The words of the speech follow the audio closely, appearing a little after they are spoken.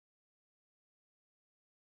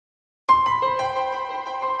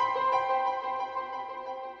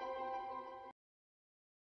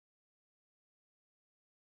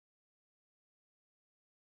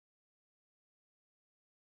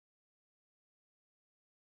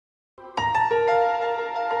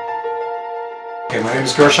Okay, my name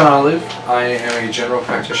is Gershon Olive. I am a general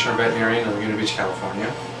practitioner veterinarian in Laguna Beach,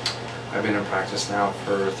 California. I've been in practice now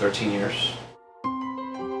for 13 years.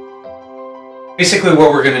 Basically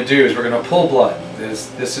what we're going to do is we're going to pull blood.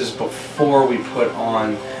 This is before we put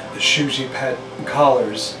on the Shuzi Pet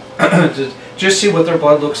collars to just see what their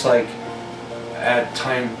blood looks like at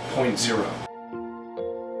time point 0.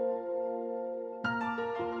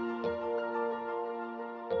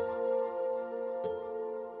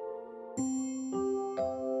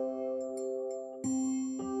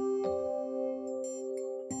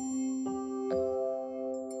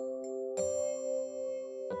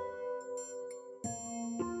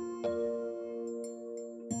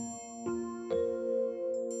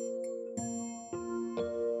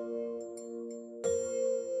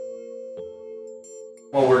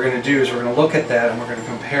 What we're going to do is we're going to look at that and we're going to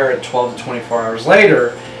compare it 12 to 24 hours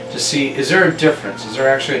later to see, is there a difference? Is there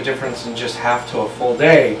actually a difference in just half to a full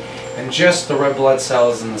day? And just the red blood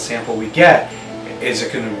cells in the sample we get, is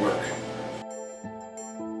it going to work?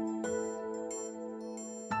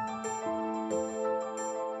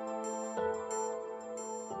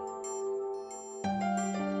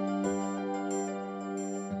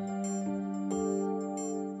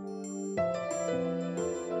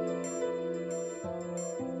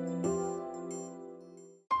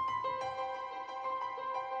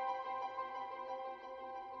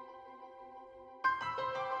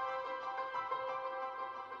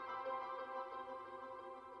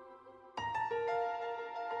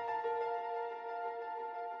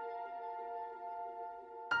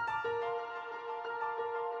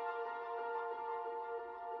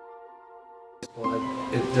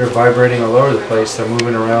 They're vibrating all over the place, they're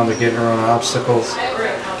moving around, they're getting around obstacles.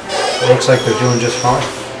 It looks like they're doing just fine.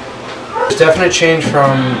 There's definitely change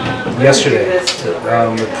from yesterday,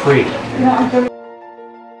 the pre.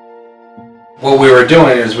 What we were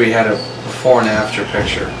doing is we had a before and after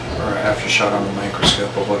picture, or after shot on the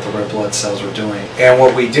microscope of what the red blood cells were doing. And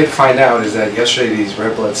what we did find out is that yesterday these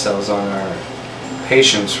red blood cells on our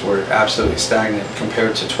patients were absolutely stagnant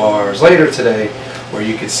compared to 12 hours later today, where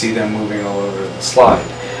you could see them moving all over the slide.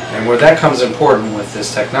 And where that comes important with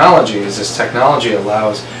this technology is this technology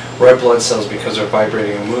allows red blood cells, because they're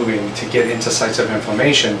vibrating and moving, to get into sites of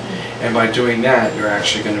inflammation, and by doing that you're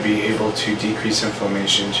actually going to be able to decrease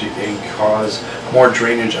inflammation and cause more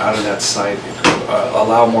drainage out of that site,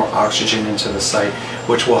 allow more oxygen into the site,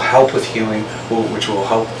 which will help with healing, which will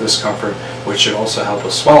help discomfort, which should also help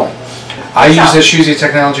with swelling. I use the Shuzi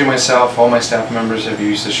technology myself. All my staff members have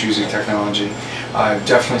used the Shuzi technology. I've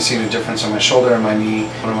definitely seen a difference on my shoulder and my knee.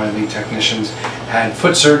 One of my lead technicians had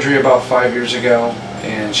foot surgery about 5 years ago,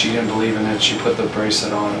 and she didn't believe in it. She put the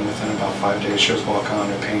bracelet on, and within about 5 days she was walking on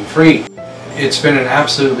it pain-free. It's been an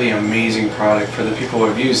absolutely amazing product for the people who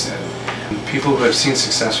have used it. People who have seen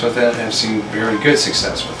success with it have seen very good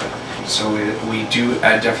success with it. So we do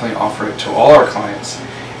definitely offer it to all our clients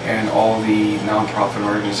and all the nonprofit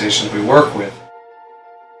organizations we work with.